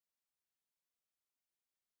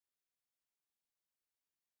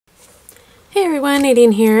Hey everyone,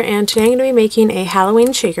 Nadine here, and today I'm going to be making a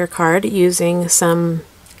Halloween shaker card using some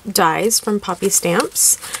dies from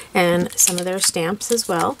Poppystamps and some of their stamps as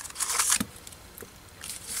well.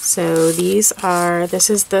 So this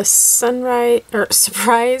is the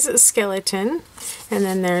surprise skeleton, and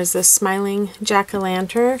then there's the smiling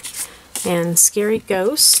jack-o'-lantern and scary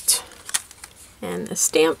ghost, and the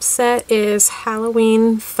stamp set is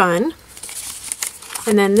Halloween fun.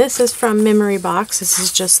 And then this is from Memory Box. This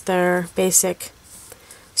is just their basic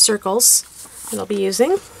circles that I'll be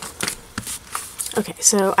using. Okay,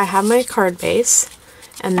 so I have my card base,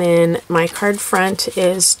 and then my card front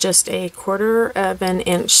is just a 1/4 of an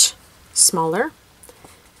inch smaller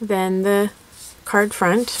than the card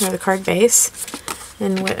front, or the card base.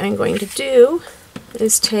 And what I'm going to do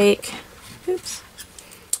is take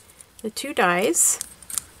the two dies,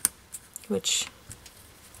 which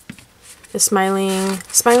the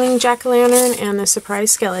smiling jack-o'-lantern and the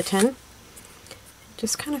surprise skeleton.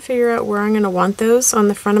 Just kind of figure out where I'm going to want those on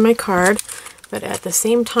the front of my card, but at the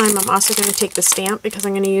same time I'm also going to take the stamp because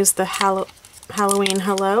I'm going to use the Halloween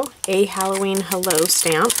Hello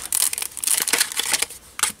stamp.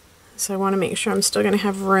 So I want to make sure I'm still going to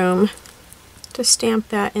have room to stamp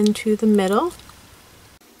that into the middle.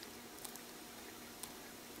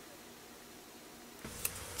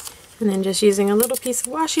 And then just using a little piece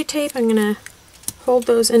of washi tape, I'm going to hold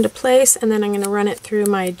those into place, and then I'm going to run it through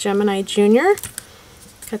my Gemini Junior.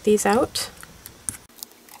 Cut these out.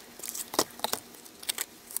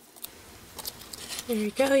 There you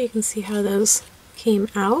go, you can see how those came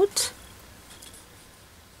out.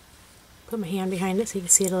 Put my hand behind it so you can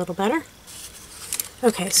see it a little better.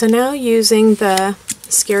 Okay, so now using the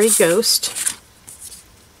Scary Ghost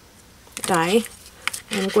die,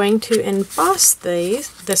 I'm going to emboss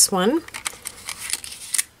this one.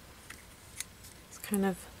 Just kind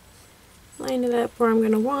of line it up where I'm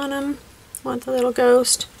going to want them. Want the little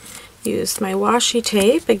ghost. Use my washi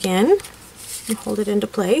tape again and hold it into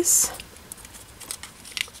place.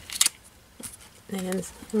 And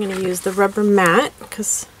I'm going to use the rubber mat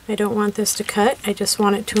because I don't want this to cut. I just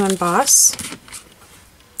want it to emboss.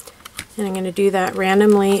 And I'm going to do that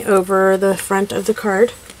randomly over the front of the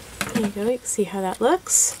card. There you go, you can see how that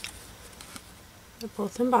looks. They're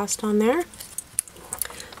both embossed on there.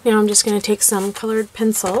 Now I'm just going to take some colored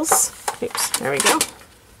pencils. Oops, there we go.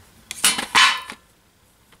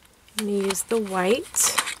 I'm going to use the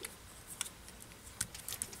white.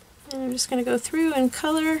 And I'm just going to go through and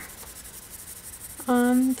color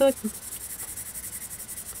on the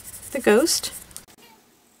ghost.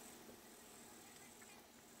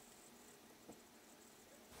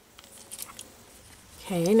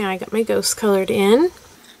 Okay, now I got my ghost colored in.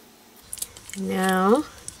 Now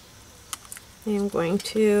I am going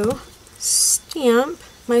to stamp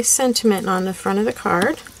my sentiment on the front of the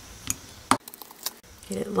card.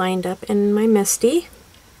 Get it lined up in my Misty.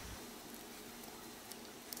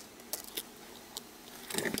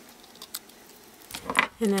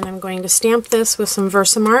 And then I'm going to stamp this with some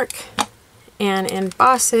VersaMark and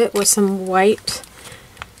emboss it with some white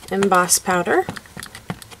emboss powder.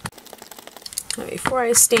 Now before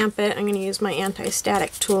I stamp it, I'm going to use my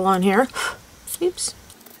anti-static tool on here. Oops.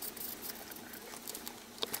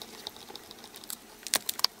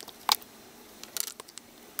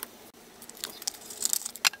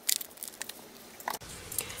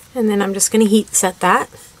 And then I'm just going to heat set that.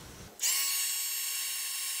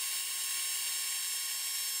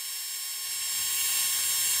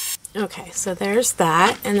 Okay, so there's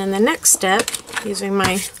that. And then the next step, using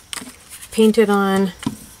my painted on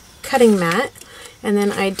cutting mat, and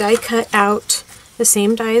then I die cut out the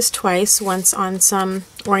same dies twice, once on some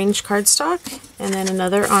orange cardstock and then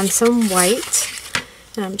another on some white.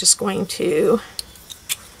 And I'm just going to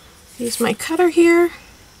use my cutter here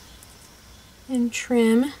and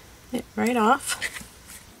trim it right off.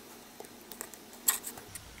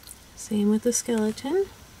 Same with the skeleton.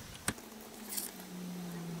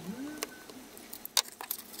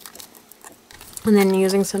 And then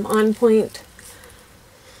using some on point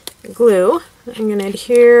glue, I'm going to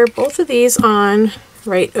adhere both of these on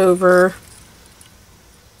right over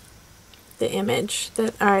the image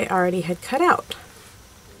that I already had cut out,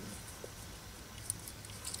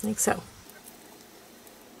 like so.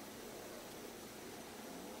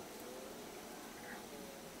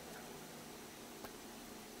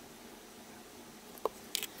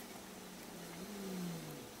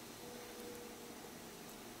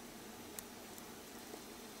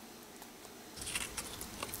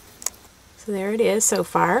 So there it is so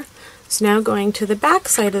far. So now going to the back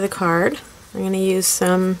side of the card, I'm going to use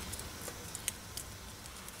some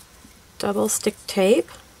double stick tape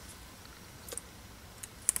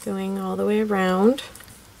going all the way around.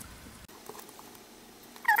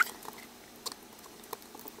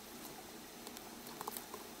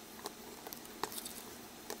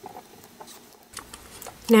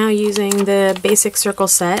 Now using the basic circle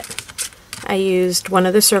set, I used one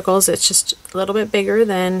of the circles, it's just a little bit bigger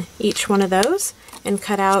than each one of those, and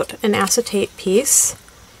cut out an acetate piece.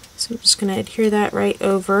 So I'm just going to adhere that right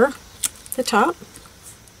over the top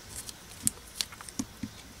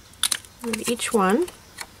of each one.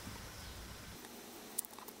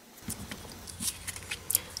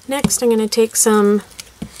 Next I'm going to take some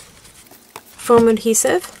foam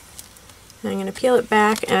adhesive, and I'm going to peel it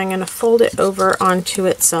back and I'm going to fold it over onto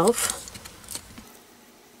itself.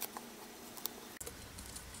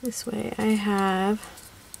 This way I have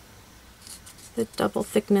the double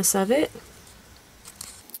thickness of it.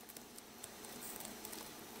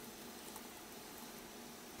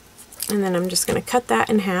 And then I'm just going to cut that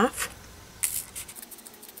in half.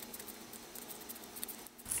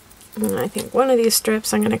 And I think one of these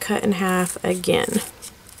strips I'm going to cut in half again.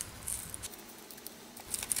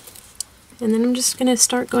 And then I'm just going to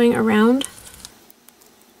start going around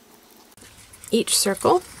each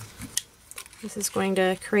circle. This is going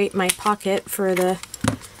to create my pocket for the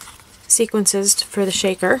sequences for the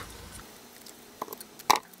shaker.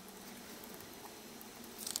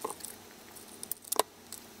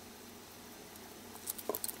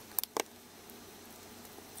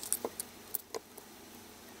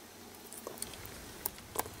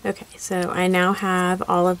 Okay, so I now have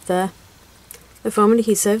all of the foam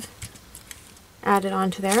adhesive added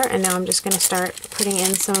onto there, and now I'm just going to start putting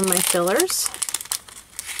in some of my fillers.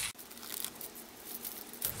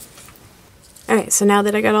 Alright, so now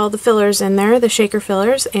that I got all the fillers in there, the shaker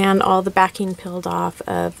fillers, and all the backing peeled off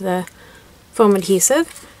of the foam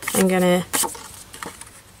adhesive, I'm going to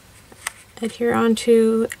adhere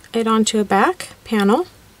onto a back panel.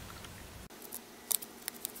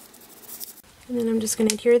 And then I'm just going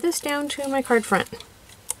to adhere this down to my card front.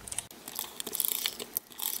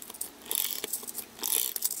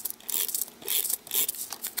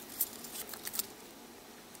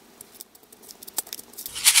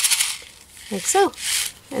 Like so.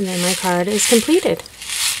 And then my card is completed.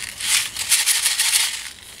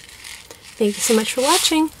 Thank you so much for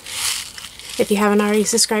watching. If you haven't already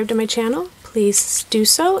subscribed to my channel, please do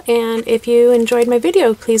so. And if you enjoyed my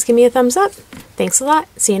video, please give me a thumbs up. Thanks a lot.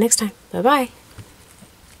 See you next time. Bye-bye.